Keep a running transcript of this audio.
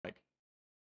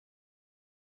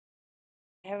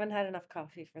haven't had enough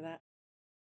coffee for that.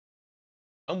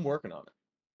 I'm working on it.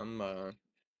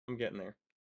 I'm getting there.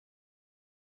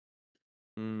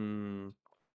 Mm.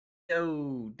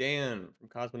 Yo, Dan from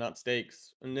Cosmonaut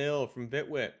Steaks. Anil from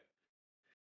Bitwit.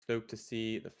 Stoked to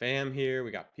see the fam here.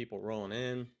 We got people rolling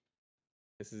in.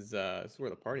 This is where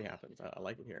the party happens. I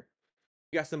like it here.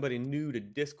 You got somebody new to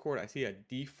Discord. I see a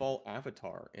default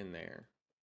avatar in there.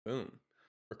 Boom.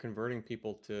 We're converting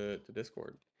people to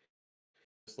Discord.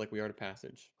 Just like we are to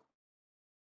Passage.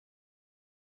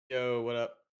 Yo, what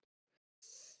up?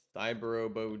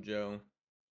 Cybero Bojo.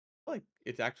 I feel like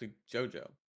it's actually Jojo.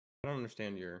 I don't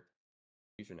understand your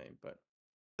username, but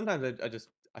sometimes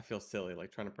I feel silly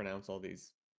like trying to pronounce all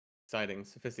these exciting,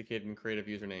 sophisticated, and creative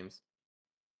usernames.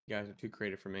 You guys are too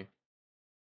creative for me.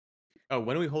 Oh,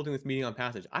 when are we holding this meeting on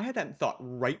Passage? I had that thought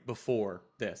right before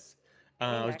this. Hey,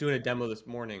 I was doing a excellent. demo this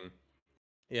morning.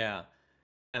 Yeah,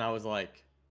 and I was like,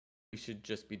 we should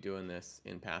just be doing this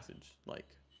in Passage, like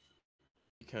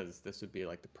because this would be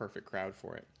like the perfect crowd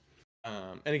for it.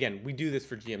 And again, we do this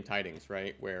for GM Tidings,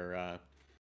 right? Where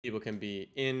people can be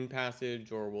in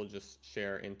Passage, or we'll just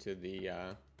share into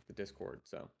the Discord.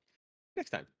 So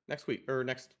next time, next week, or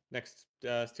next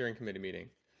steering committee meeting,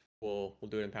 we'll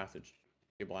do it in Passage.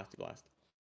 Be a blasty blast.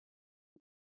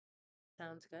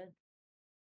 Sounds good.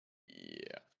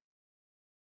 Yeah.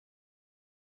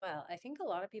 Well, I think a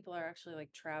lot of people are actually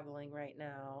like traveling right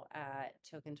now at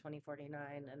Token 2049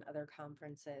 and other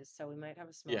conferences, so we might have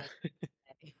a Yeah. smaller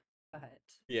day. But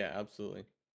Yeah, absolutely.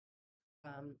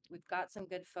 we've got some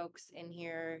good folks in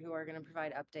here who are going to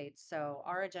provide updates. So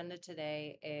our agenda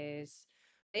today is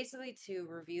basically to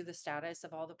review the status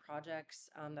of all the projects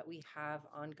that we have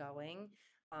ongoing,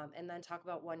 and then talk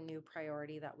about one new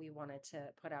priority that we wanted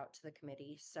to put out to the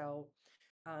committee. So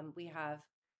we have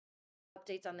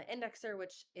updates on the indexer,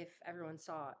 which if everyone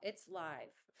saw, it's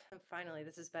live. Finally,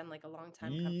 this has been like a long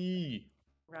time coming Yee.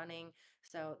 running.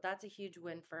 So that's a huge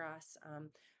win for us.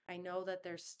 I know that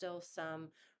there's still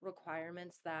some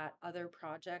requirements that other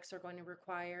projects are going to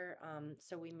require.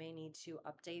 So we may need to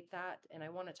update that. And I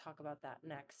want to talk about that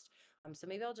next. So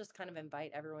maybe I'll just kind of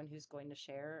invite everyone who's going to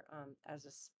share as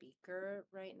a speaker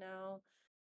right now.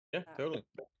 Yeah, That totally. would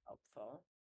be helpful.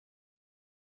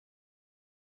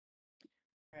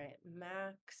 All right,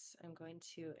 Max, I'm going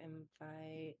to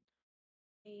invite.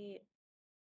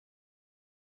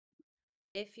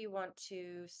 If you want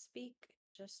to speak,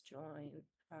 just join.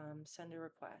 Send a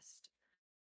request.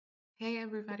 Hey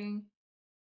everybody.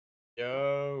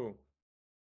 Yo.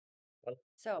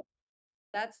 So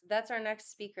that's our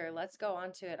next speaker. Let's go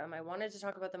on to it. I wanted to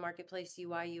talk about the marketplace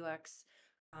UI UX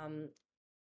um,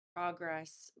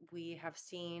 progress. We have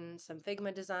seen some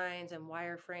Figma designs and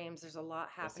wireframes. There's a lot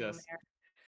Yes, happening yes. there.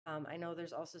 I know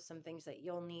there's also some things that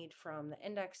you'll need from the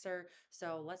indexer.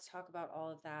 So let's talk about all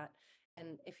of that.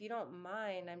 And if you don't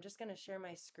mind, I'm just going to share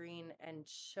my screen and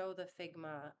show the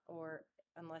Figma, or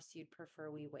unless you'd prefer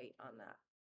we wait on that.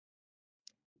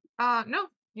 No,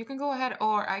 you can go ahead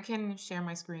or I can share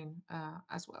my screen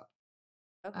as well.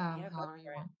 Okay, yeah, go However you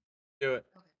for it. want. Do it.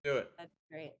 Okay. Do it. That's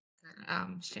great.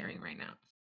 Sharing right now.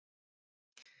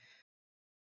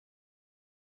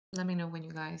 Let me know when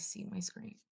you guys see my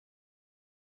screen.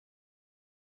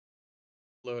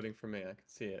 Loading for me. I can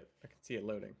see it. I can see it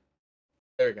loading.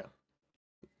 There we go.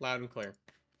 Loud and clear.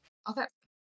 Okay.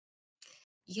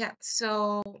 Yeah,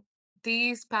 so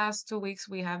these past 2 weeks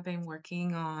we have been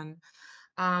working on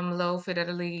low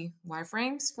fidelity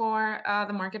wireframes for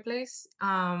the marketplace.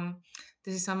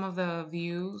 This is some of the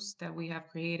views that we have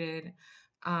created,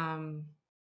 um,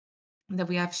 that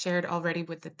we have shared already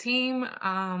with the team,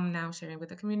 now sharing with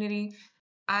the community.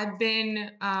 I've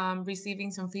been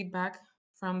receiving some feedback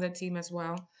from the team as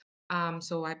well.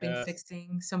 So I've been Yes.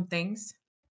 fixing some things.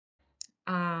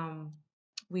 Um,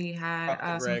 we had Props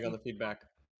to some Greg on feedback. the feedback.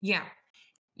 Yeah,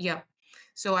 yeah.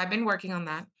 So I've been working on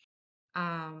that.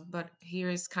 But here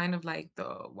is kind of like the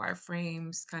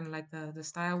wireframes, kind of like the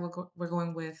style we're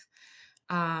going with.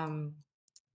 Um,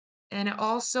 and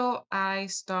also I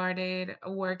started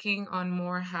working on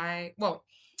more high, well,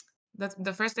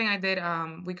 the first thing I did,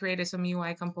 we created some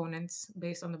UI components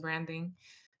based on the branding.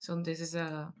 So this is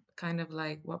a kind of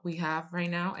like what we have right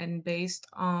now, and based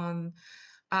on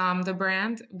the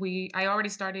brand, I already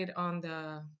started on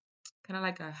the kind of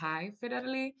like a high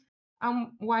fidelity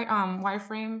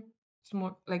wireframe. It's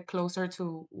more like closer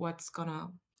to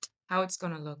how it's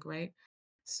gonna look, right?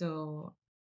 So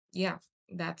yeah,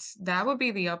 that would be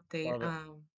the update. Love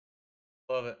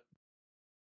it. Love it.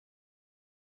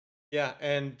 Yeah,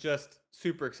 and just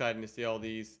super exciting to see all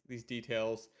these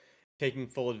details, taking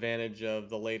full advantage of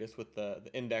the latest with the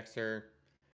indexer.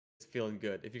 It's feeling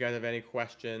good. If you guys have any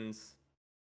questions,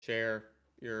 share.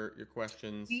 your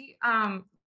questions. We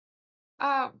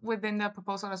within the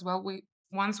proposal as well, we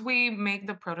once we make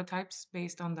the prototypes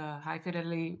based on the high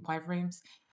fidelity wireframes,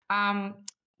 um,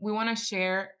 we want to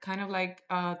share kind of like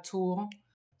a tool.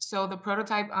 So the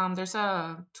prototype, there's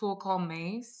a tool called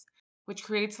Maze, which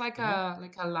creates Hmm. like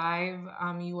a live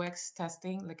UX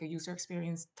testing, like a user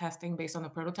experience testing based on the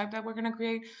prototype that we're gonna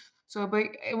create. So,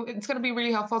 it's gonna be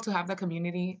really helpful to have the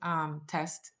community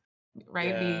test,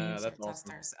 right? Be Yeah, user that's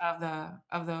awesome. testers of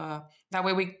the that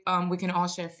way we can all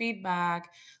share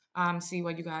feedback, see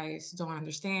what you guys don't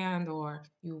understand or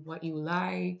what you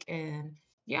like, and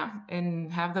yeah,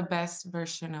 and have the best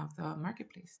version of the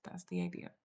marketplace. That's the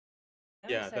idea. I'm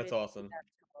Yeah, that's excited to see awesome. that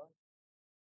tool.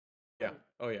 Yeah. Um,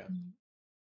 Oh yeah. Mhm.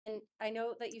 And I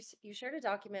know that you shared a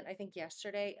document, I think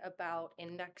yesterday, about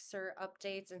indexer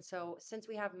updates. And so since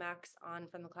we have Max on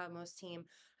from the CloudMost team,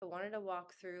 I wanted to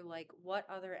walk through like what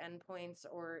other endpoints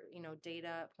or,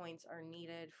 data points are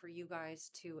needed for you guys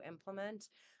to implement.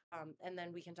 And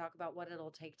then we can talk about what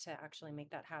it'll take to actually make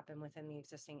that happen within the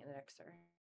existing indexer.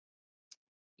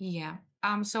 Yeah.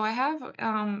 So I have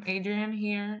Adrian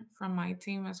here from my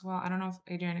team as well. I don't know if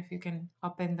Adrian, if you can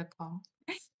hop in the call.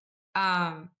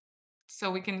 Um, so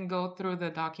we can go through the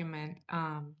document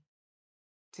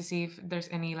to see if there's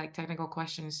any like technical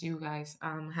questions you guys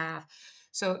have.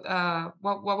 So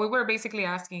what we were basically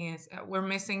asking is we're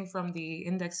missing from the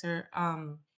indexer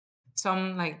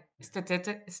some like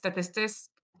statistics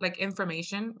like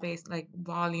information based like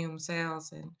volume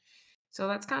sales, and so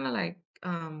that's kind of like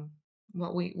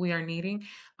what we are needing.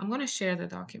 I'm going to share the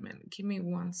document. Give me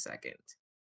 1 second.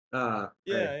 Yeah,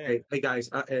 yeah. Hey guys,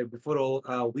 before all,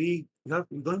 we're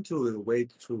going to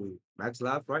wait to Max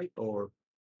Lab, right? Or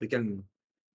we can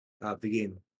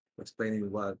begin explaining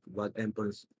what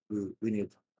endpoints we need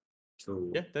Yeah,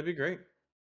 to. that'd be great.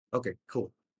 Okay,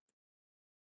 cool.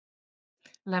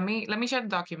 Let me share the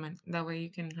document. That way you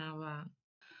can have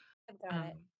I've got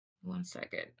it. 1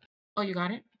 second. Oh, you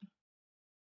got it?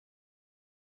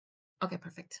 Okay,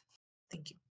 perfect. Thank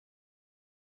you.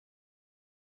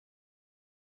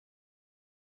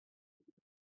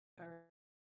 All right.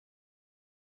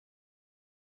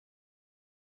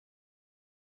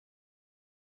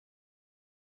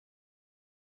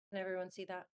 Can everyone see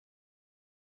that?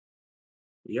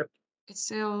 Yep. It's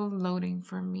still loading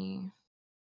for me.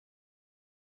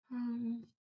 Um,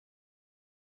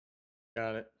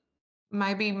 Got it.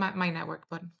 might be my network,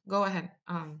 but go ahead.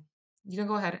 You can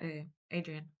go ahead,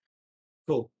 Adrian.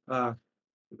 Cool.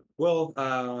 Well,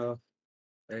 uh,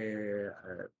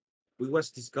 we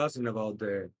was discussing about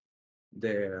the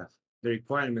the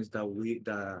requirements that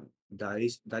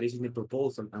is in the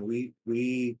proposal, and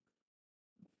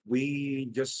we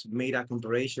just made a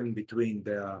comparison between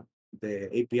the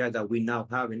API that we now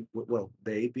have well,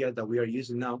 the API that we are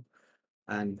using now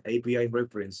and API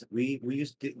reference. We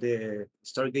use the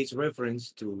Stargaze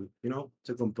reference to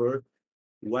to compare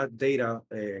what data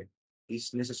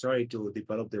is necessary to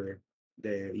develop the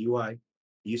UI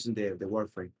using the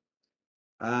Warframe.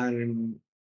 And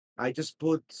I just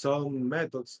put some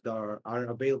methods that are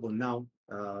available now.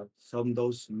 Some of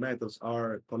those methods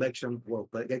are collection, well,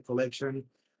 get collection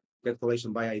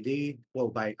by ID, well,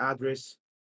 by address.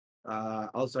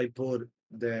 Also, I put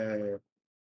the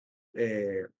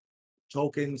uh,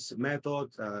 tokens method.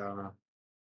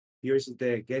 Here's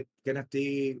the get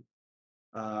NFT,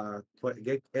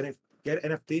 get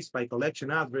NFTs by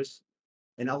collection address,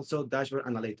 and also dashboard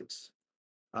analytics.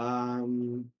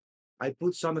 Um, I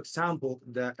put some example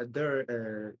that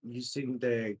there using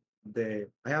the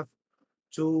I have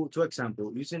two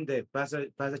example using the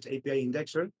passage API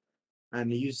indexer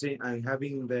and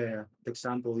having the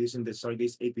example using the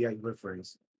Stargaze API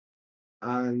reference.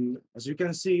 And as you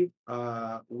can see,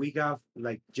 we have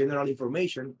like general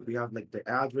information. We have like the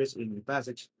address in the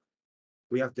passage.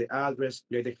 We have the address,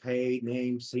 created hey,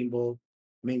 name, symbol,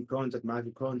 main contact,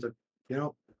 magic contact, you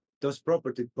know, those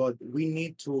properties. But we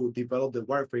need to develop the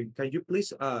wireframe. Can you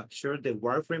please share the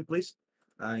wireframe, please,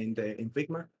 in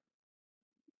Figma?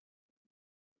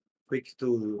 Quick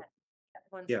to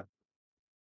One yeah.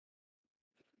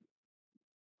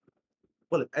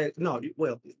 Well, no,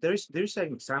 well, there's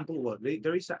an example. Well,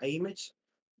 there is an image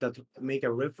that make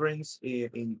a reference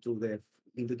into the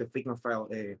Figma file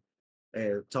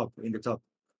top in the top,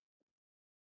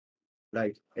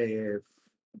 like I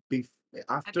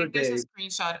after think there's a the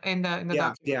screenshot in the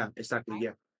yeah, document, yeah, exactly, right?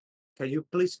 yeah. Can you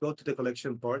please go to the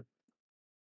collection part?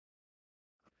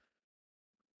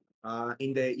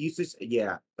 In the uses,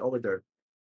 yeah, over there.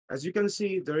 As you can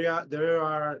see, there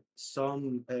are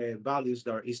some values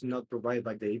that is not provided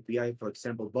by the API. For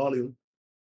example, volume.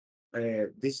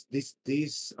 This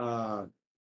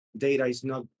data is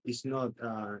not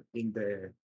in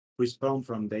the response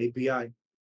from the API.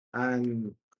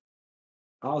 And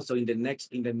also in the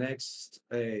next image,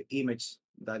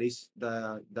 that is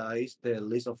the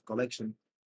list of collection.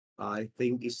 I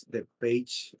think it's the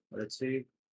page. Let's see.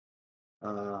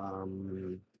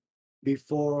 Um,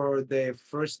 Before the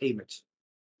first image.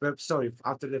 Sorry,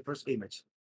 after the first image.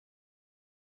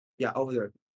 Yeah, over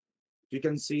there. You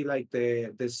can see like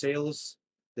the sales,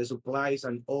 the supplies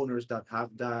and owners that have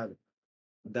that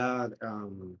that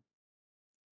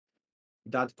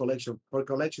collection. For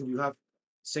collection, you have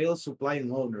sales, supply,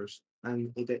 and owners,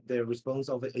 and the response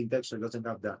of the indexer doesn't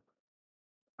have that.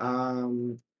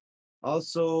 Um,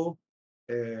 Also,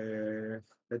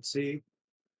 let's see,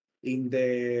 in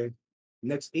the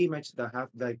next image that have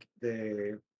like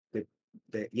the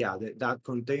that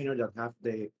container that have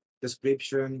the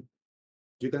description,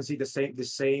 you can see the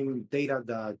same data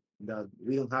that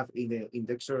we don't have in the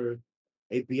indexer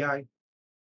API,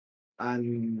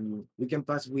 and we can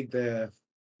pass with the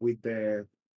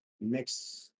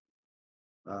next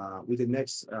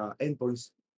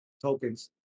endpoints tokens.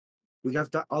 We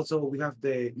have that also. We have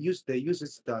the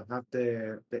uses that have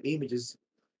the images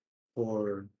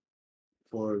for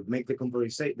make the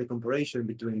comparison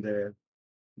between the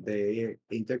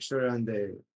indexer and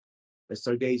the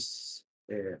Stargaze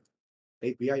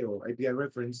API or API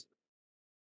reference.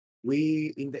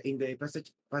 We in the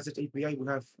passage API we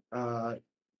have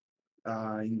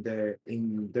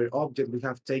in their object we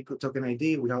have token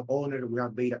ID, we have owner, we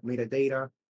have metadata,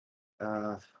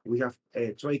 we have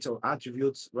traits or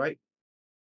attributes, right?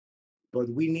 But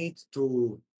we need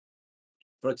to,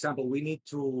 for example, we need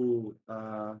to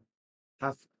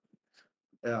have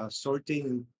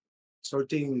sorting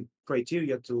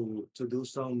criteria to do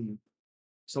some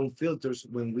filters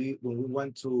when we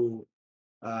want to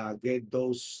get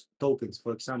those tokens.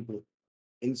 For example,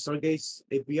 in Stargaze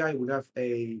API, we have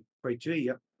a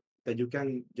criteria that you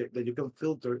can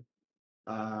filter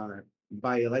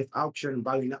by a live auction,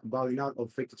 buying out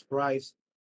of fixed price,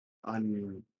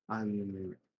 and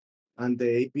and and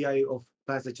the API of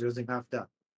Passage doesn't have that.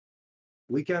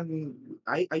 We can.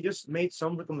 I just made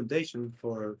some recommendation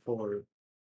for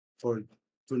to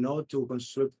not to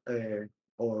construct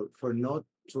or for not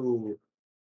to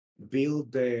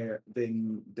build the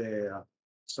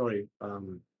sorry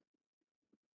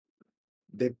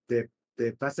the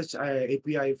passage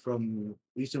API from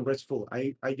using RESTful.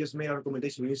 I just made a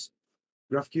recommendation use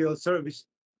GraphQL service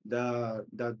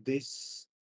that this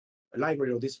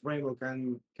library or this framework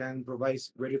can provide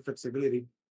greater flexibility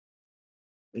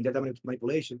in data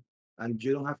manipulation, and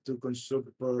you don't have to construct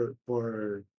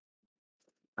for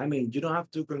I mean you don't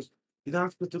have to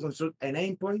construct an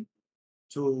endpoint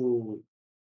to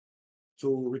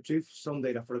retrieve some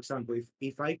data. For example,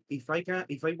 if I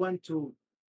want to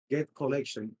get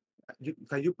collection,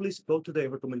 can you please go to the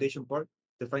recommendation part,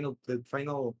 the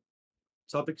final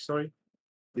topic? Sorry,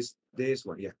 this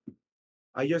one. Yeah,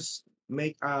 I just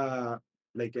make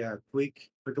like a quick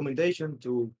recommendation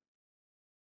to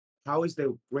how is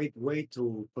the great way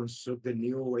to construct the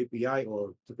new API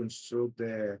or to construct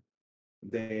the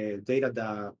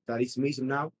data that is missing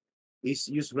now is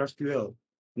use GraphQL.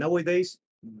 Nowadays,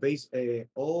 base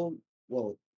all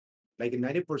well like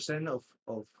 90%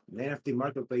 of NFT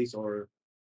marketplace or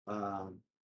um,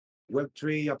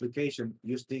 Web3 application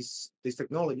use this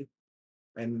technology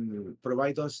and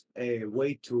provide us a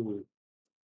way to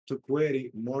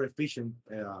query more efficient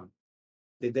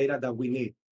the data that we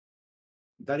need.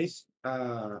 That is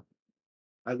a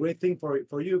great thing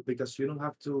for you because you don't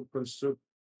have to construct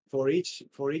for each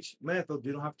method.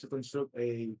 You don't have to construct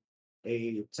a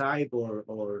type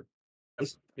or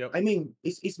it's. Yep. I mean,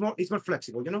 it's more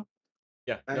flexible, you know.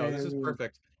 Yeah. No, this is And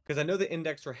perfect because I know the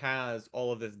indexer has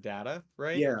all of this data,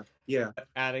 right? yeah, yeah,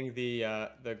 Adding the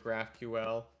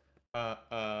GraphQL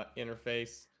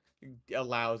interface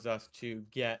allows us to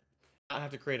get not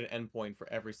have to create an endpoint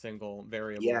for every single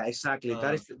variable. yeah, exactly. Um,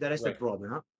 That is the right.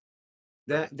 problem, huh?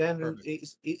 Perfect. Then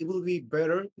Perfect. it will be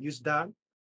better use that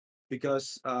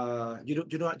because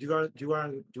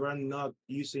you are not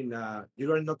using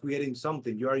you are not creating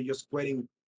something, you are just creating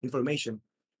information.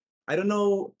 I don't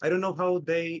know how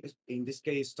they in this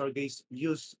case Stargaze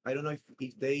use. I don't know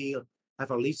if they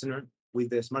have a listener with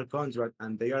the smart contract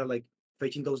and they are like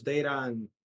fetching those data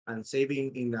and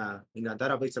saving in a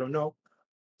database. I don't know,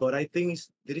 but I think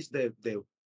this is the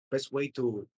best way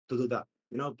to do that,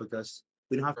 you know, because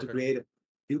we don't have to Perfect. create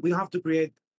we don't have to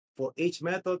create for each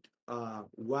method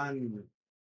one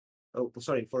oh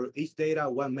sorry for each data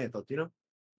one method, you know.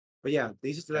 But yeah,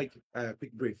 this is Yeah. like a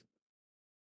quick brief.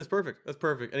 That's perfect. That's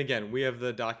perfect. And again, we have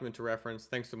the document to reference.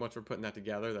 Thanks so much for putting that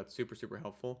together. That's super, super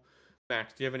helpful.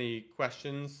 Max, do you have any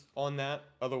questions on that?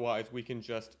 Otherwise, we can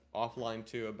just offline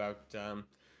too about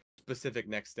specific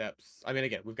next steps. I mean,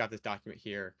 again, we've got this document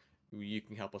here. You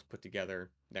can help us put together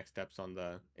next steps on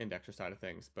the indexer side of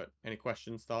things. But any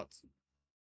questions, thoughts?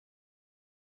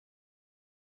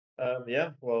 Yeah,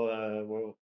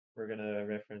 we're gonna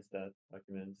reference that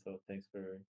document, so thanks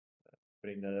for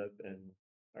putting that up. And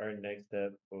our next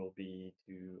step will be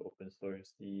to open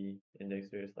source the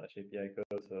indexer/API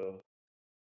code. So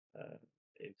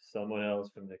if someone else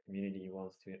from the community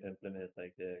wants to implement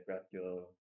like the GraphQL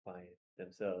client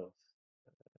themselves,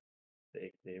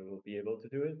 they will be able to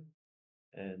do it.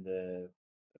 And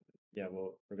yeah,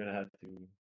 we're gonna have to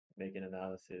make an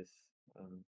analysis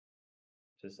on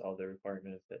just all the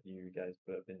requirements that you guys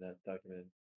put up in that document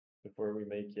before we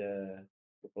make a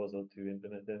proposal to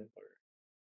implement them, or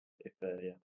if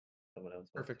yeah, someone else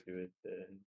wants Perfect. to do it,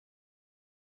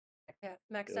 Yeah,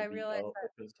 Max, it'll I be realize all that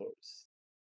open source.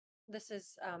 this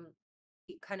is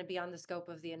kind of beyond the scope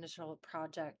of the initial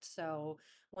project. So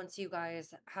once you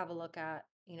guys have a look at,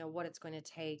 what it's going to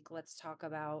take, let's talk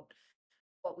about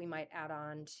what we might add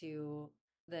on to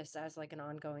this as like an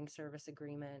ongoing service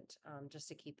agreement, just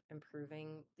to keep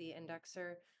improving the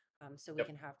indexer. So we Yep.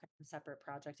 can have kind of a separate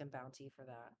project and bounty for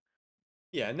that.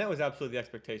 Yeah, and that was absolutely the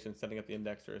expectation setting up the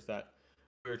indexer, is that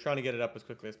we were trying to get it up as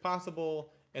quickly as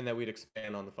possible and that we'd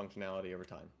expand on the functionality over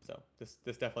time. So this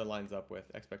definitely lines up with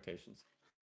expectations.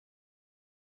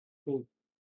 Cool.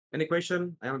 Any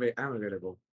question? I'm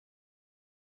available.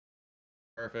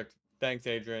 Perfect. Thanks,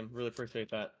 Adrian. Really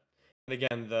appreciate that. And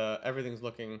again, everything's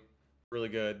looking really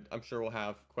good. I'm sure we'll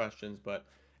have questions, but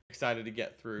excited to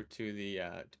get through to the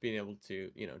to being able to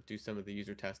do some of the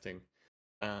user testing.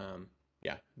 Yeah,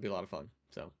 it'd be a lot of fun.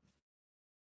 So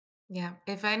Yeah,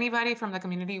 if anybody from the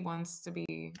community wants to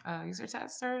be a user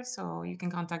tester, so you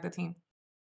can contact the team.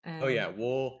 oh yeah, And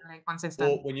we'll like once it's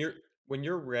well done. when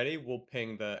you're ready, we'll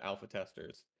ping the alpha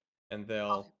testers, and Okay,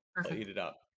 they'll perfect. eat it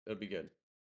up. It'll be good.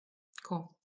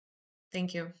 Cool.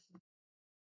 Thank you.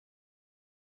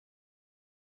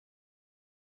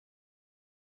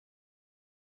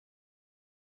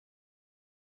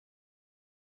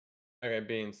 Okay,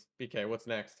 Beans. BK, what's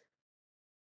next?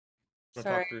 Want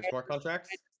to Sorry, talk through smart I contracts?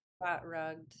 just got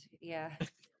rugged. Yeah.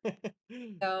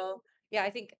 So yeah, I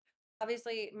think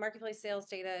obviously marketplace sales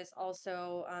data is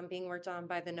also being worked on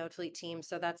by the Node Fleet team.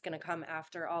 So that's going to come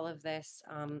after all of this.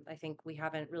 I think we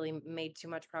haven't really made too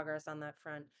much progress on that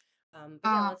front. But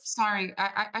yeah, let's. Sorry,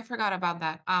 I forgot about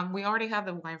that. We already have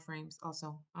the wireframes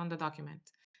also on the document.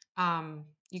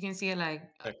 You can see it like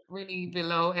Okay, really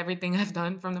below everything I've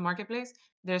done from the marketplace.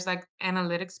 There's like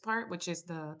analytics part, which is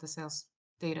the sales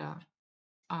data.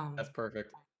 that's Um,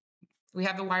 perfect. we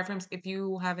have the wireframes. If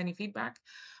you have any feedback,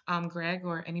 Greg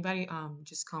or anybody,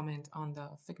 just comment on the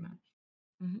Figma.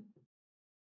 Mhm.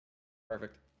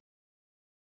 Perfect.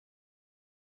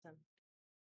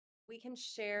 We can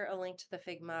share a link to the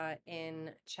Figma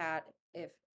in chat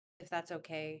if that's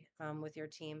okay with your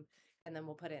team, and then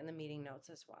we'll put it in the meeting notes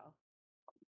as well.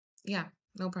 Yeah,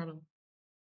 no problem.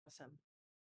 Awesome.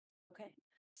 Okay.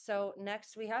 So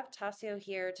next we have Tasio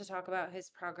here to talk about his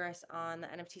progress on the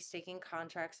NFT staking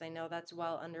contracts. I know that's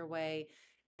well underway,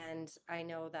 and I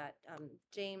know that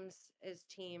James's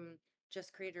team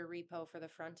just created a repo for the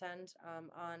front end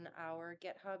on our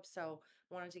GitHub. So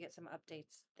wanted to get some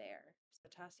updates there. So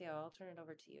Tasio, I'll turn it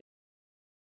over to you.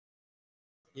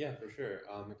 Yeah, for sure.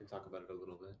 We can talk about it a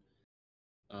little bit.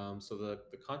 So the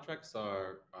contracts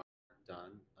are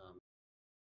done.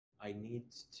 I need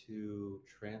to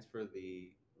transfer the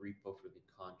repo for the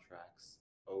contracts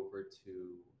over to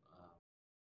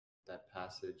that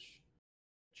passage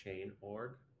chain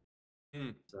org. Hmm.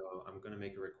 So I'm going to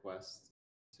make a request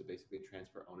to basically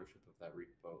transfer ownership of that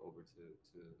repo over to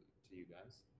you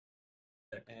guys.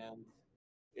 And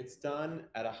it's done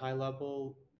at a high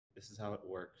level. This is how it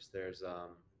works. There's a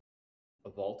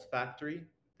vault factory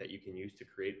that you can use to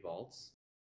create vaults.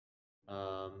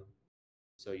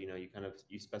 So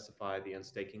you specify the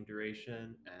unstaking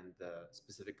duration and the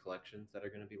specific collections that are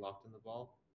going to be locked in the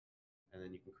vault, and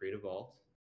then you can create a vault.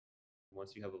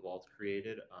 Once you have a vault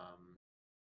created,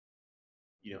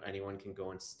 anyone can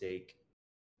go and stake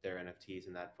their NFTs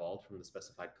in that vault from the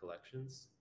specified collections.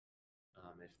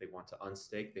 If they want to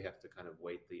unstake, they have to kind of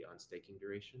wait the unstaking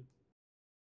duration.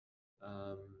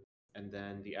 Um, and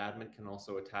then the admin can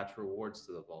also attach rewards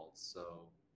to the vaults. So,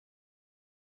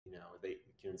 they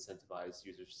can incentivize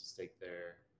users to stake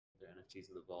their NFTs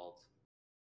in the vault.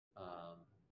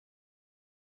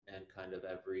 And kind of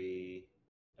every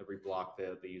block,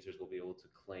 the users will be able to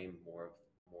claim more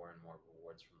and more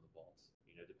rewards from the vault,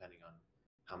 depending on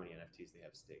how many NFTs they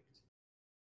have staked.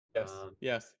 Yes.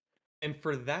 Yes. And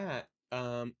for that,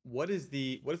 what is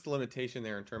the limitation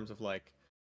there in terms of like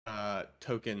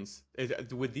tokens?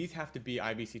 Would these have to be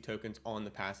IBC tokens on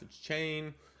the passage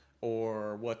chain,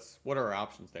 or what are our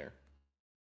options there?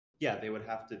 Yeah, they would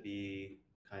have to be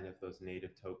kind of those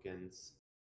native tokens,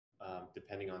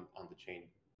 depending on the chain.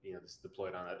 You know, this is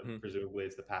deployed on it. Mhm. Presumably,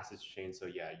 it's the passage chain. So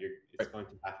yeah, it's Right. going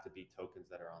to have to be tokens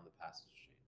that are on the passage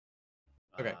chain.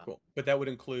 Okay, Uh, cool. But that would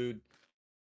include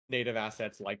native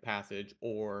assets like passage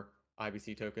or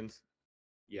IBC tokens.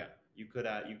 Yeah, you could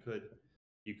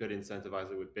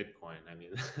incentivize it with Bitcoin. I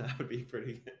mean, that would be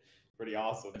pretty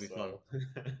awesome. That'd be So,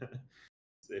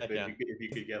 so Heck yeah. if you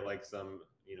could get like some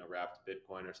wrapped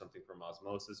Bitcoin or something from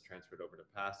Osmosis transferred over to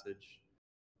Passage,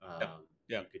 Yeah.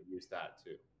 you could use that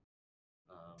too.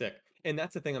 Sick. And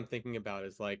that's the thing I'm thinking about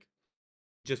is like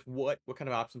just what kind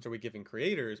of options are we giving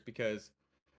creators? Because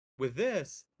with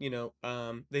this, they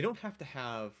don't have to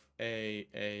have a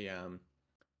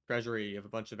treasury of a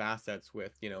bunch of assets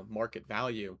with market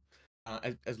value,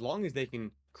 as long as they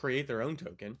can create their own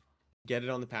token, get it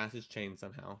on the passage chain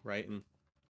somehow, right? And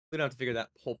we don't have to figure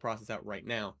that whole process out right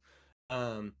now,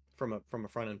 from a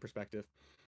front end perspective.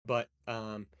 But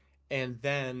and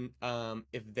then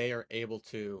if they are able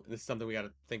to, this is something we got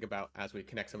to think about as we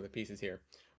connect some of the pieces here,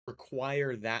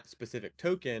 require that specific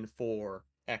token for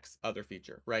X other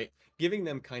feature, right? Giving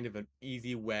them kind of an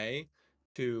easy way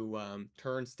to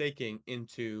turn staking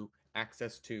into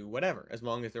access to whatever, as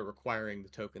long as they're requiring the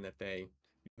token that they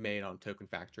made on Token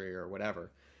Factory or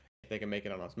whatever. If they can make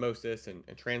it on Osmosis and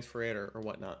transfer it or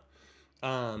whatnot.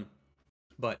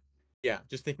 But yeah,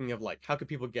 just thinking of like how could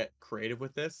people get creative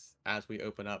with this as we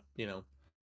open up,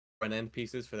 front end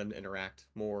pieces for them to interact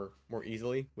more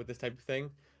easily with this type of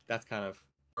thing. That's kind of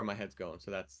where my head's going.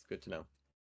 So that's good to know.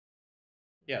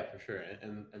 Yeah, for sure,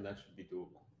 and that should be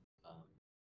doable.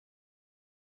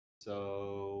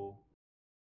 So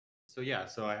yeah,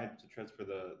 so I had to transfer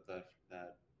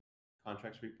that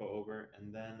contracts repo over,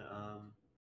 and then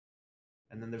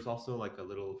there's also like a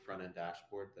little front end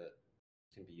dashboard that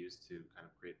can be used to kind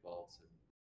of create vaults and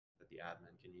that the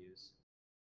admin can use.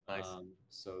 Nice.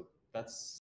 So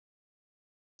that's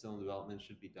still in development,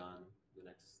 should be done the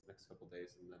next couple of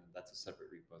days, and then that's a separate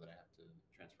repo that I have to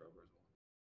transfer over as well.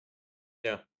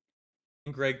 Yeah.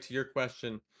 And Greg, to your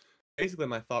question, basically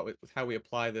my thought with how we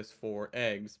apply this for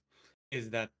eggs is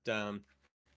that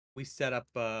we set up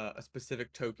a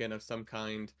specific token of some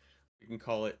kind. You can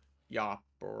call it YOP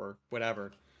or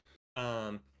whatever.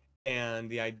 And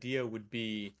the idea would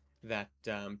be that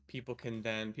people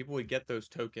would get those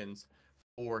tokens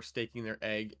for staking their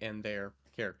egg and their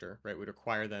character, right? Would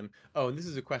require them. Oh, and this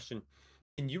is a question.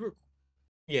 Can you?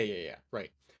 Yeah,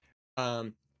 right.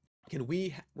 Can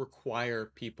we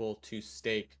require people to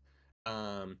stake,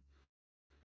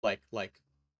 like a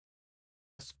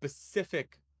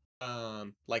specific,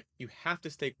 like you have to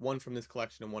stake one from this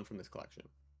collection and one from this collection?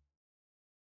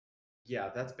 Yeah,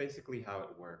 that's basically how it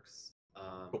works.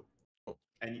 Cool.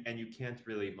 And you can't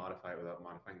really modify it without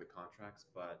modifying the contracts,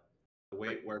 but the way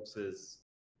it works is,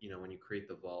 when you create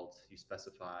the vault, you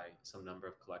specify some number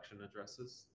of collection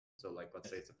addresses. So like, let's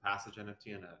say it's a passage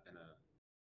NFT and an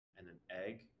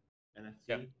egg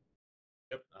NFT.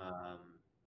 Yep.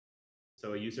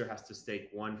 So a user has to stake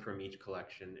one from each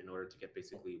collection in order to get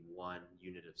basically one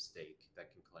unit of stake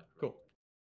that can collect. Cool.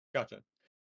 Gotcha.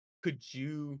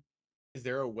 Is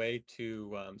there a way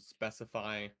to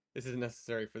specify, this isn't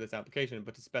necessary for this application,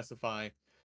 but to specify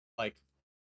like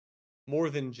more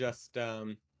than just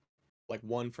like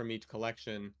one from each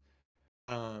collection?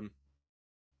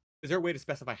 Is there a way to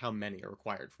specify how many are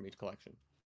required from each collection?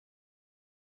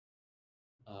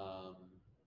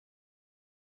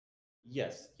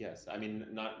 Yes. I mean,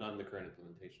 not in the current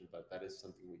implementation, but that is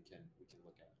something we can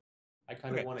look at. I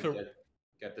kind Okay, of want so- to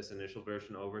get this initial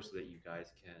version over so that you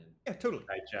guys can Totally.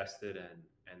 digest it and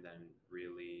then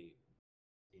really,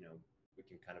 we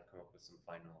can kind of come up with some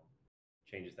final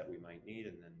changes that we might need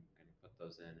and then kind of put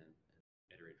those in and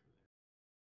iterate from there.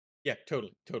 Yeah,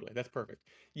 totally. That's perfect.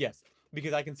 Yes,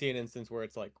 because I can see an instance where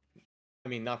it's like, I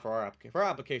mean, not for our application. For our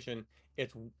application,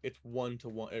 it's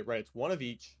 1-to-1, right? It's one of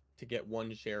each to get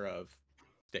one share of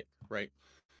stake, right?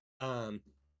 But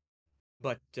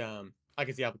I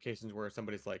can see applications where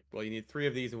somebody's like, well, you need 3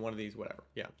 of these and 1 of these, whatever.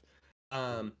 Yeah.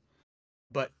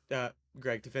 But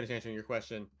Greg, to finish answering your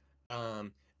question,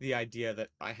 the idea that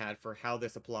I had for how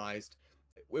this applies,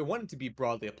 we want it to be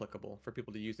broadly applicable for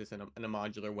people to use this in a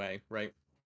modular way, right?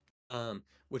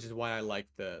 Which is why I like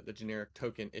the generic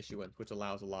token issuance, which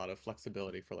allows a lot of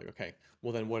flexibility for like, okay,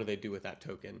 well then what do they do with that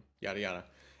token? Yada yada.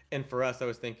 And for us, I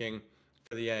was thinking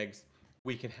for the eggs,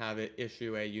 we can have it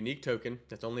issue a unique token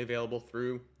that's only available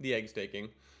through the egg staking.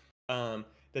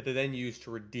 that they then use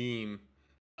to redeem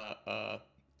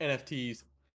NFTs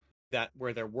that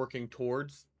where they're working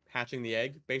towards hatching the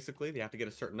egg. Basically, they have to get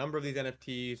a certain number of these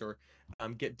NFTs or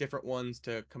get different ones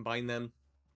to combine them,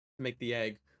 make the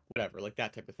egg, whatever, like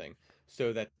that type of thing.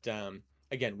 So that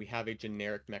again, we have a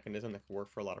generic mechanism that can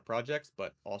work for a lot of projects,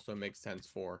 but also makes sense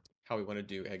for how we want to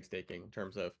do egg staking in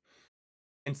terms of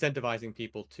incentivizing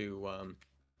people to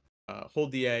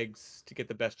hold the eggs to get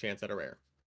the best chance at a rare.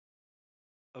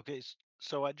 Okay,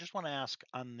 so I just want to ask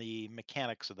on the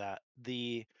mechanics of that.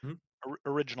 The Mhm.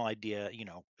 original idea,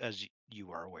 as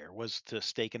you are aware, was to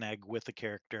stake an egg with a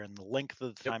character, and the length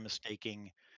of the Yep. time of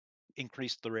staking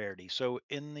increased the rarity. So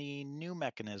in the new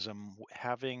mechanism,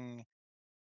 having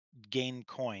gain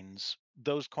coins,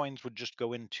 those coins would just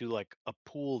go into like a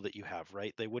pool that you have,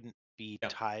 right? They wouldn't be Yeah.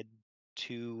 tied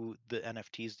to the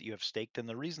NFTs that you have staked. And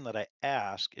the reason that I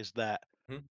ask is that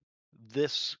Mhm.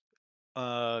 this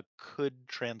could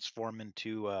transform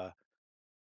into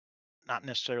not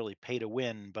necessarily pay to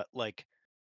win, but like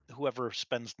whoever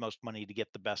spends the most money to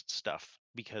get the best stuff,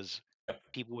 because Yep.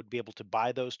 people would be able to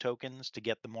buy those tokens to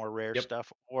get the more rare Yep.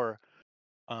 stuff, or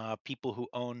people who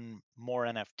own more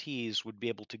NFTs would be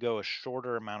able to go a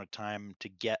shorter amount of time to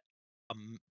get a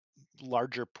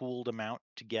larger pooled amount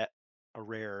to get a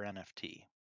rare NFT.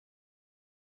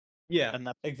 Yeah.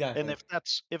 And Exactly.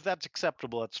 if that's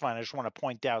acceptable, that's fine. I just want to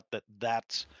point out that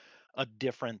that's a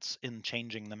difference in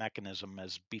changing the mechanism.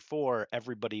 As before,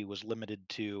 everybody was limited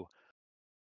to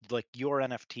like your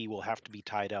NFT will have to be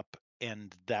tied up,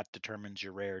 and that determines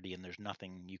your rarity, and there's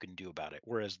nothing you can do about it.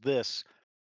 Whereas this,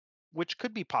 which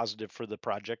could be positive for the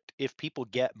project, if people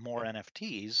get more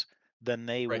NFTs, then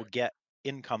they will Right. get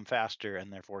income faster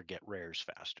and therefore get rares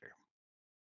faster.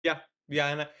 Yeah. Yeah.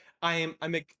 And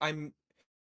I'm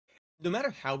no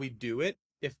matter how we do it,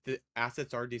 if the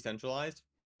assets are decentralized,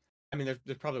 I mean,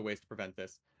 there's probably ways to prevent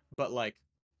this, but like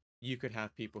you could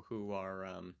have people who are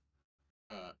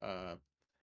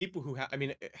people who have. I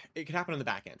mean, it could happen on the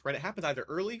back end, right? It happens either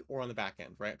early or on the back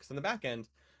end, right? Because on the back end,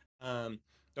 um,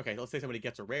 okay, let's say somebody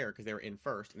gets a rare because they were in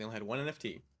first and they only had one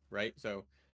NFT, right? So,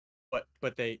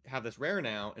 but they have this rare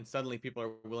now, and suddenly people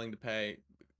are willing to pay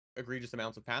egregious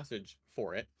amounts of passage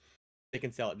for it. They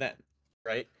can sell it then,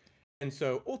 right? And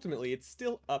so ultimately, it's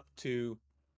still up to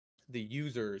the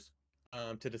users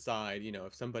to decide,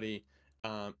 if somebody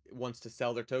wants to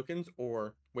sell their tokens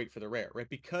or wait for the rare, right?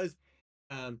 Because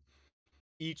um,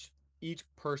 each each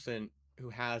person who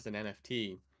has an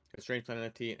NFT, a Strange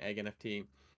Planet NFT, an Egg NFT,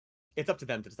 it's up to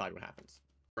them to decide what happens,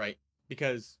 right?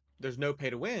 Because there's no pay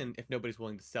to win if nobody's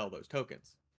willing to sell those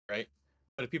tokens, right?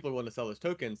 But if people are willing to sell those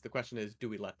tokens, the question is, do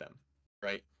we let them,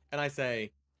 right? And I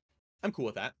say, I'm cool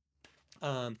with that,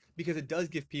 because it does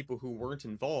give people who weren't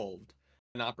involved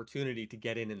an opportunity to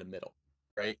get in the middle,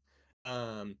 right?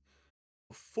 Um,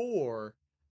 before,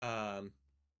 um,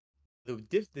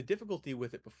 the difficulty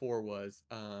with it before was,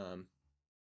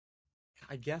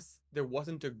 I guess there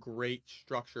wasn't a great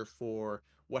structure for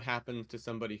what happens to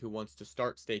somebody who wants to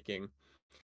start staking.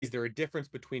 Is there a difference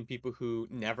between people who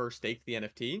never staked the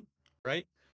NFT, right,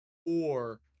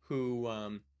 or who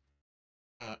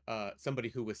somebody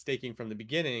who was staking from the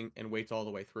beginning and waits all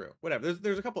the way through. Whatever.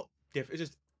 There's a couple it's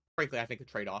just frankly I think a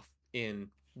trade off in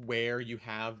where you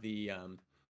have the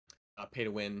pay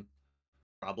to win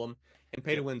problem, and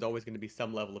pay to win is always going to be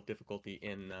some level of difficulty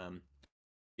in an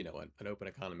open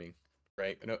economy,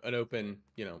 right? An open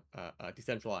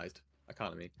decentralized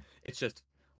economy. It's just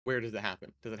where does it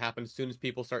happen? Does it happen as soon as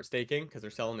people start staking because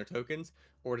they're selling their tokens,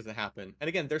 or does it happen? And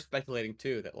again, they're speculating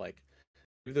too that like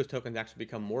maybe those tokens actually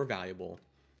become more valuable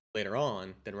later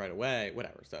on than right away,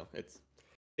 whatever. So it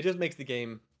just makes the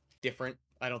game different.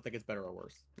 I don't think it's better or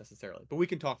worse necessarily, but we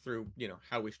can talk through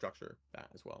how we structure that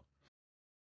as well.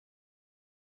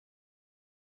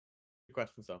 Good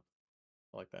question, so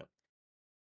I like that.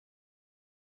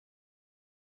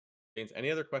 James,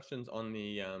 any other questions on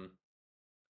the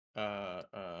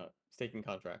staking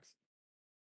contracts?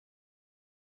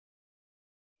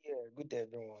 Yeah, good day,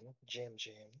 everyone. Jim.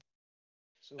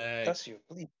 So Hey. that's you.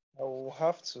 Please, I will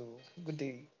have to. Good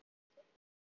day.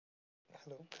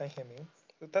 Hello, can you hear me?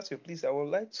 So that's you. Please, I would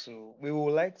like to. We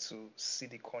would like to see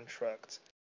the contract,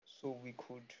 so we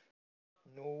could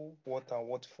know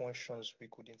what functions we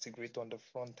could integrate on the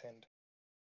front end,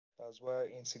 as well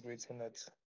integrating it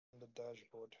on the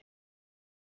dashboard.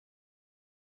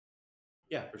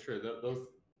 Yeah, for sure. They'll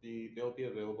be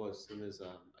available as soon as I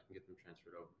can get them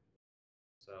transferred over.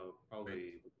 So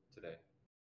probably today.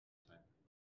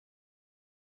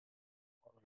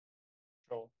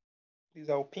 So please,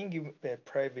 I'll ping you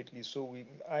privately, so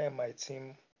I and my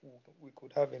team, we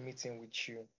could have a meeting with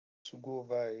you to go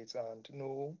over it and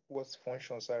know what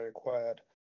functions are required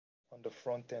on the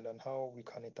front end and how we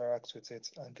can interact with it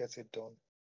and get it done.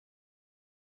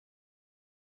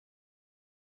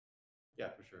 Yeah,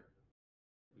 for sure.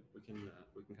 We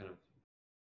can kind of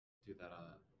do that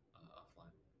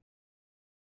offline.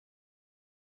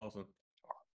 Awesome.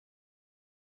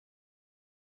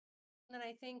 And then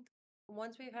I think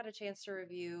once we've had a chance to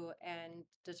review and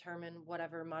determine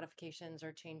whatever modifications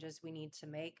or changes we need to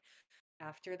make,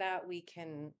 after that, we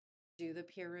can do the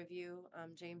peer review.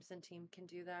 James and team can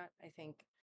do that. I think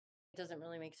it doesn't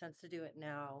really make sense to do it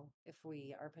now if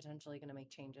we are potentially going to make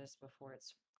changes before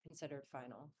it's considered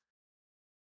final.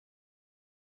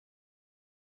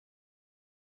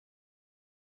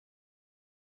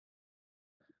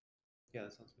 Yeah,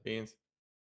 that sounds good. Beans.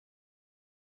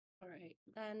 All right.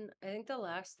 Then I think the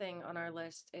last thing on our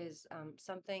list is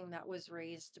something that was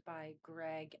raised by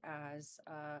Greg as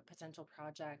a potential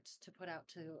project to put out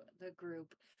to the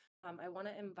group. I want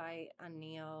to invite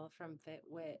Anil from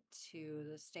FitWit to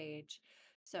the stage.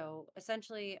 So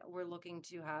essentially, we're looking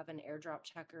to have an airdrop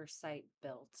checker site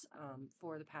built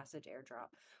for the Passage airdrop.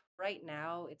 Right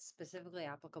now, it's specifically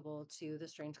applicable to the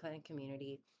Strange Clan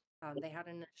community. They had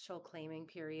an initial claiming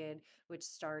period, which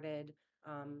started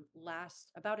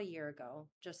about a year ago,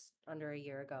 just under a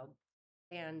year ago.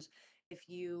 And if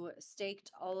you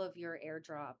staked all of your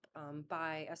airdrop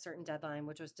by a certain deadline,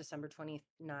 which was December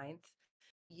 29th,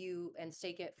 and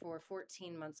stake it for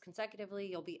 14 months consecutively,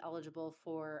 you'll be eligible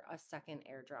for a second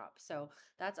airdrop. So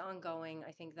that's ongoing.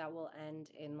 I think that will end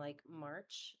in like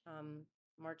March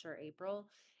or April.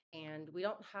 And we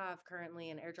don't have currently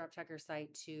an airdrop checker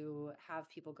site to have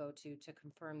people go to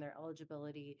confirm their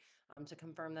eligibility, to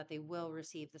confirm that they will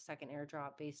receive the second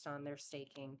airdrop based on their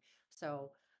staking.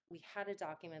 So we had a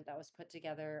document that was put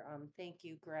together. Thank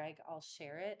you, Greg. I'll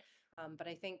share it. But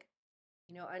I think,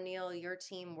 Anil, your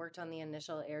team worked on the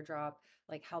initial airdrop,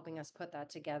 like helping us put that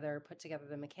together, put together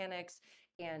the mechanics,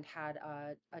 and had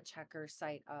a checker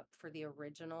site up for the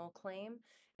original claim.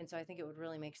 And so I think it would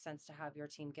really make sense to have your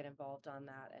team get involved on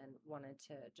that, and wanted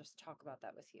to just talk about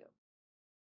that with you.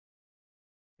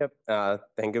 Yep.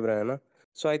 Thank you, Brianna.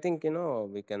 So I think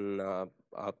we can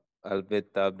help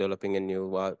with developing a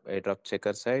new airdrop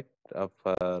checker site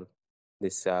for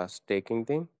this staking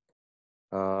thing.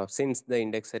 Since the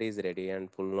indexer is ready and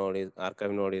full node is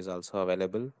archive node is also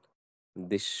available,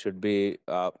 this should be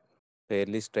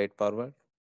fairly straightforward.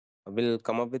 We'll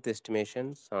come up with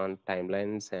estimations on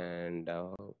timelines and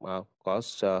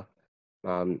costs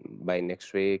by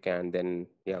next week, and then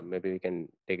maybe we can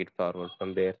take it forward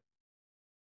from there.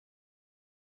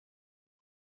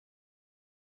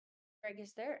 Greg,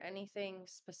 is there anything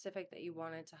specific that you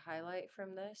wanted to highlight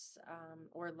from this,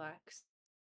 or Lex?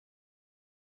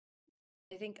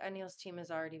 I think Anil's team is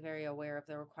already very aware of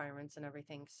the requirements and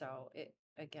everything, so it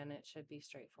should be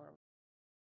straightforward.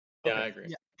 Yeah, Okay. I agree.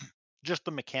 Yeah. Just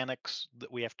the mechanics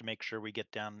that we have to make sure we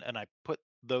get down, and I put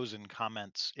those in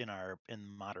comments in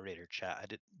moderator chat. I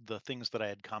did the things that I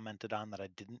had commented on that I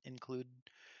didn't include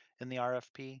in the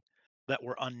RFP that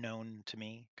were unknown to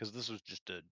me, because this was just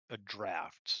a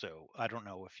draft. So I don't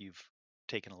know if you've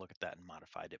taken a look at that and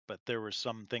modified it, but there were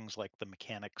some things like the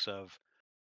mechanics of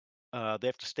they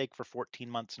have to stake for 14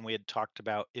 months, and we had talked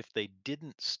about if they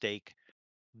didn't stake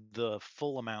the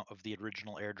full amount of the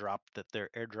original airdrop, that their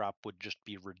airdrop would just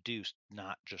be reduced,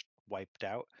 not just wiped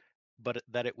out, but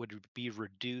that it would be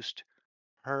reduced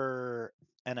per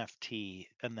NFT,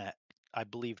 and that I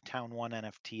believe Town 1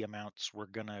 NFT amounts were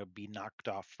going to be knocked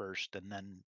off first and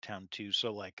then Town 2.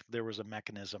 So like there was a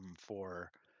mechanism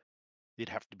for, you'd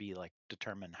have to be like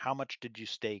determine how much did you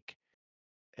stake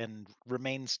and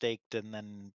remain staked, and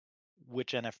then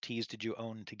which NFTs did you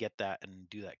own to get that, and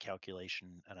do that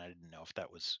calculation. And I didn't know if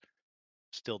that was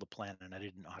still the plan, and I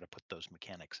didn't know how to put those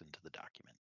mechanics into the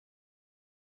document.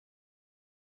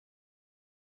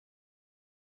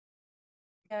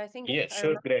 Yeah, I think Yeah,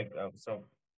 sure, Greg. So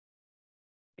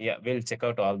we'll check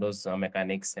out all those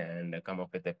mechanics and come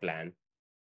up with a plan.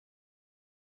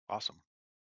 Awesome.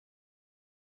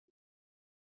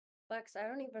 Lex,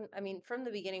 from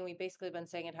the beginning, we basically been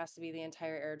saying it has to be the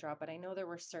entire airdrop, but I know there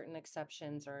were certain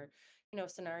exceptions or,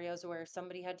 scenarios where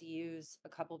somebody had to use a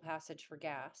couple passage for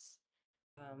gas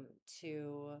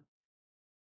to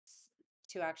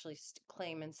actually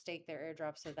claim and stake their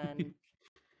airdrop. So then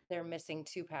they're missing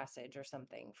 2 passage or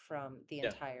something from the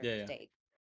entire stake.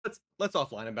 Let's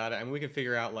offline about it. I mean, we can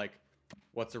figure out like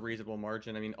what's a reasonable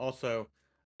margin. I mean, also,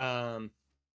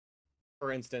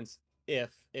 for instance,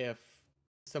 if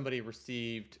somebody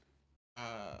received,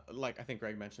 like I think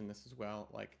Greg mentioned this as well,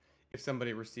 like if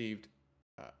somebody received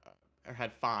or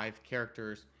had 5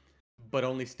 characters, but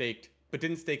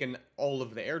didn't stake in all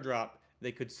of the airdrop,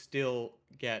 they could still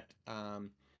get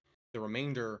the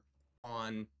remainder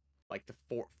on like the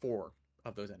four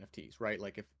of those NFTs, right?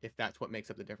 Like if that's what makes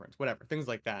up the difference, whatever, things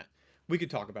like that. We could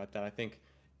talk about that. I think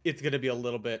it's going to be a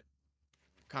little bit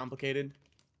complicated,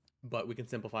 but we can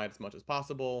simplify it as much as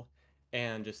possible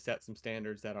and just set some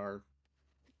standards that are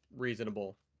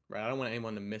reasonable, right? I don't want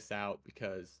anyone to miss out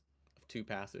because of 2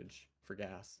 passage for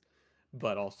gas,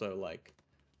 but also like,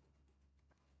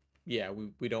 yeah,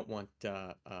 we don't want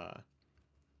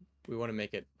we want to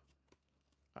make it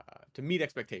to meet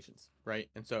expectations, right?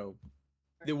 And so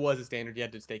there was a standard you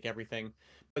had to stake everything,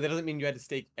 but that doesn't mean you had to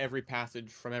stake every passage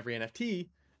from every NFT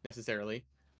necessarily,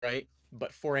 right?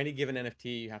 But for any given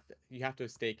NFT, you have to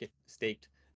staked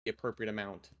the appropriate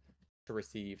amount to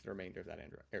receive the remainder of that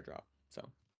airdrop. So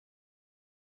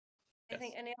I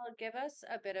think, and it'll give us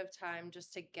a bit of time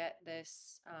just to get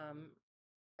this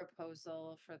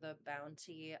proposal for the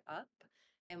bounty up,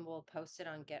 and we'll post it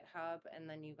on GitHub, and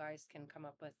then you guys can come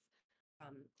up with,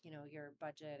 your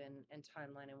budget and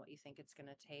timeline and what you think it's going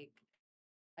to take.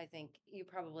 I think you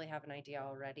probably have an idea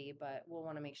already, but we'll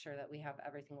want to make sure that we have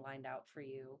everything lined out for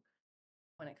you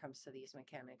when it comes to these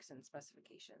mechanics and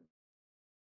specification.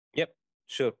 Yep,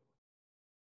 sure.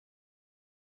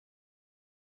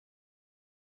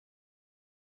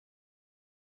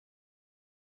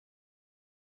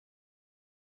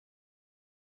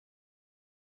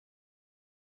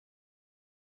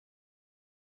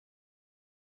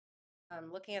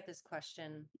 Looking at this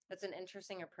question, that's an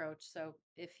interesting approach. So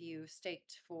if you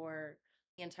staked for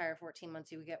the entire 14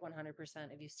 months, you would get 100%.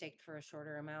 If you staked for a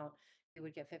shorter amount, you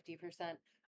would get 50%.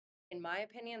 In my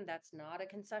opinion, that's not a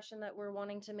concession that we're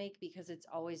wanting to make because it's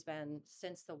always been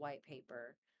since the white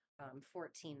paper,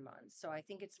 14 months. So I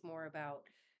think it's more about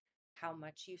how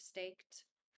much you staked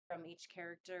from each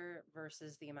character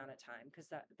versus the amount of time, because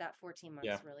that 14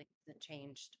 months really hasn't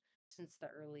changed since the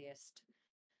earliest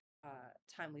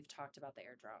time we've talked about the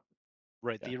airdrop.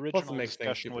 Right. Yeah. The Plus, it original makes things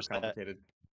discussion super was that, complicated.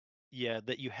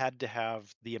 that you had to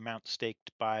have the amount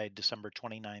staked by December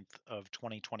 29th of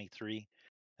 2023,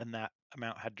 and that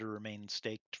amount had to remain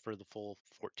staked for the full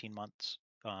 14 months.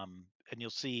 And you'll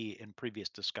see in previous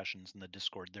discussions in the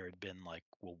Discord, there had been like,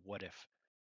 well, what if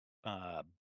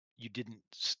you didn't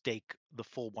stake the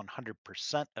full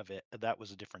 100% of it? That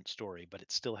was a different story, but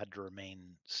it still had to remain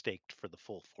staked for the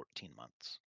full 14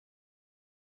 months.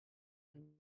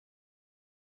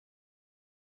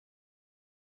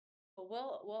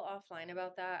 Well, we'll offline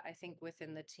about that, I think,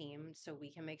 within the team, so we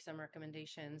can make some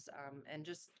recommendations, and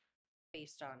just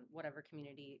based on whatever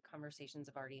community conversations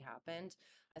have already happened,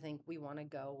 I think we want to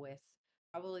go with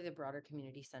probably the broader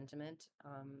community sentiment,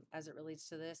 as it relates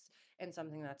to this, and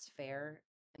something that's fair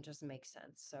and just makes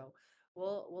sense. So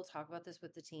we'll talk about this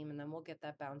with the team, and then we'll get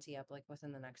that bounty up like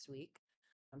within the next week,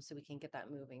 so we can get that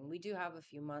moving. We do have a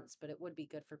few months, but it would be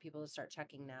good for people to start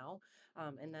checking now.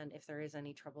 And then if there is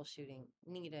any troubleshooting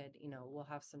needed, we'll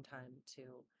have some time to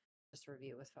just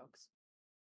review with folks.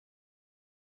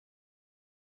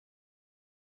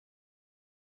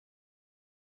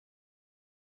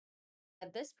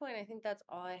 At this point, I think that's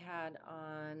all I had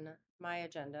on my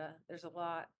agenda. There's a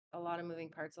lot of moving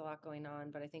parts, a lot going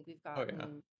on, but I think we've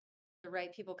gotten the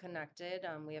right people connected.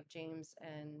 We have James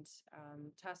and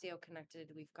Tassio connected.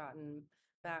 We've gotten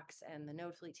Max and the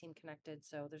Node Fleet team connected.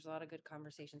 So there's a lot of good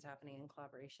conversations happening in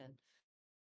collaboration.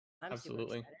 I'm super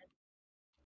excited.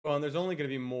 Well, and there's only going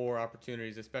to be more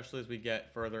opportunities, especially as we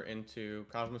get further into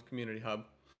Cosmos Community Hub.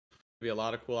 There'll be a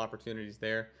lot of cool opportunities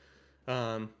there.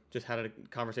 Just had a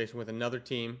conversation with another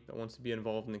team that wants to be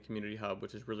involved in the Community Hub,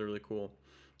 which is really, really cool.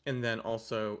 And then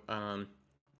also,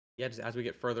 just as we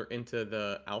get further into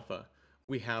the alpha,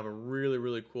 we have a really,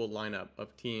 really cool lineup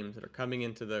of teams that are coming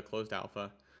into the closed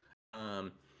alpha.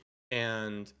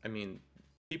 And I mean,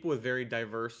 people with very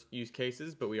diverse use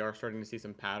cases, but we are starting to see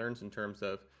some patterns in terms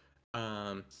of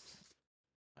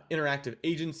interactive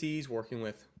agencies working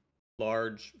with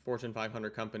large Fortune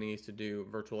 500 companies to do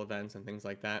virtual events and things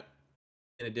like that.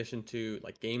 In addition to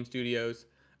like game studios,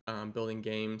 building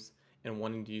games and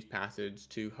wanting to use Passage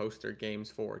to host their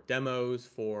games for demos,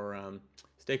 for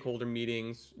stakeholder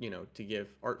meetings, to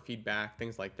give art feedback,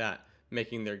 things like that,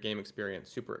 making their game experience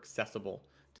super accessible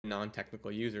to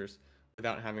non-technical users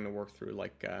without having to work through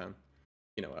like a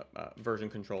version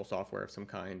control software of some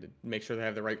kind to make sure they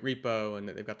have the right repo and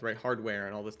that they've got the right hardware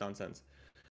and all this nonsense.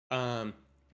 So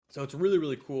it's really,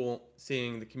 really cool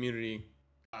seeing the community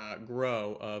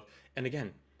grow. And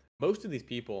again, most of these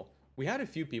people, we had a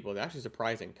few people, that's actually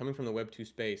surprising, coming from the Web 2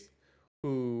 space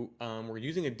who were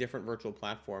using a different virtual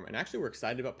platform and actually were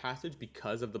excited about Passage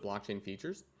because of the blockchain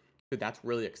features. So that's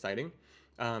really exciting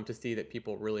to see that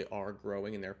people really are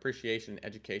growing in their appreciation and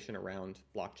education around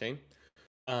blockchain.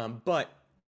 But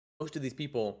most of these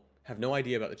people have no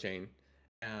idea about the chain,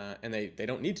 and they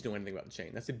don't need to know anything about the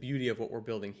chain. That's the beauty of what we're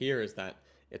building here, is that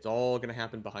it's all going to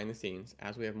happen behind the scenes.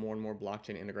 As we have more and more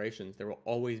blockchain integrations, there will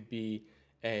always be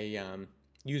a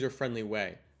user-friendly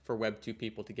way for Web2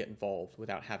 people to get involved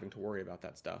without having to worry about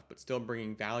that stuff, but still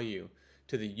bringing value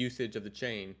to the usage of the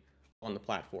chain on the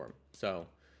platform. So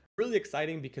really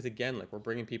exciting, because again, like, we're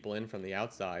bringing people in from the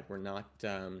outside. We're not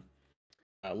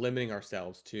limiting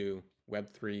ourselves to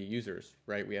Web3 users,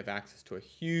 right? We have access to a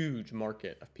huge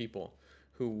market of people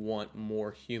who want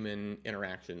more human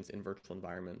interactions in virtual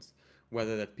environments,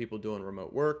 whether that's people doing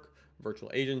remote work,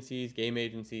 virtual agencies, game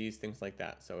agencies, things like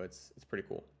that. So it's pretty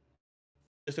cool.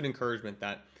 Just an encouragement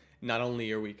that not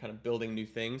only are we kind of building new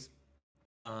things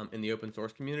in the open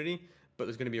source community, but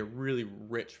there's going to be a really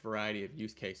rich variety of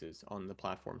use cases on the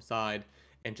platform side,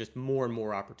 and just more and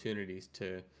more opportunities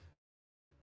to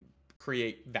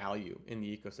create value in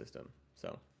the ecosystem.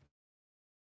 So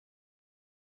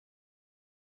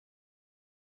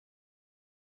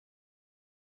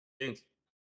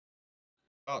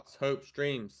thoughts, hopes,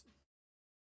 dreams.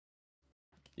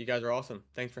 You guys are awesome.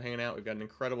 Thanks for hanging out. We've got an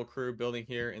incredible crew building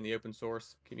here in the open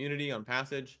source community on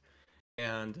Passage,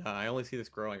 and I only see this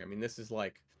growing. I mean, this is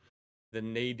like the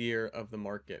nadir of the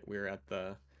market. We're at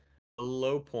the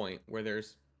low point where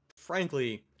there's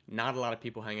frankly not a lot of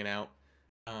people hanging out.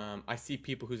 I see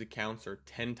people whose accounts are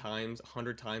 10 times,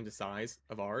 100 times the size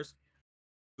of ours,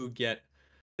 who get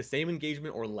the same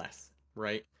engagement or less,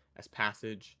 right? As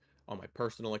Passage. On my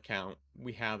personal account,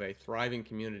 we have a thriving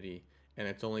community, and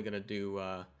it's only going to do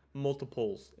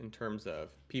multiples in terms of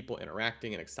people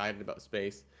interacting and excited about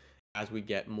space as we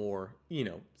get more,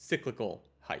 cyclical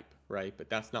hype, right? But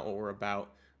that's not what we're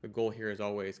about. The goal here is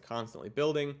always constantly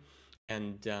building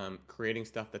and creating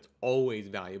stuff that's always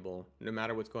valuable, no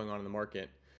matter what's going on in the market.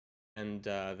 And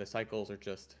the cycles are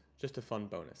just a fun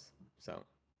bonus. So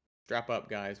strap up,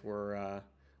 guys. We're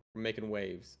making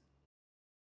waves.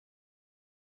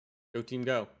 Go team,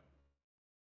 go.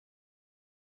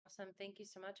 Awesome. Thank you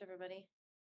so much, everybody.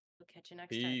 We'll catch you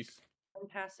next time Peace. on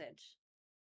Passage.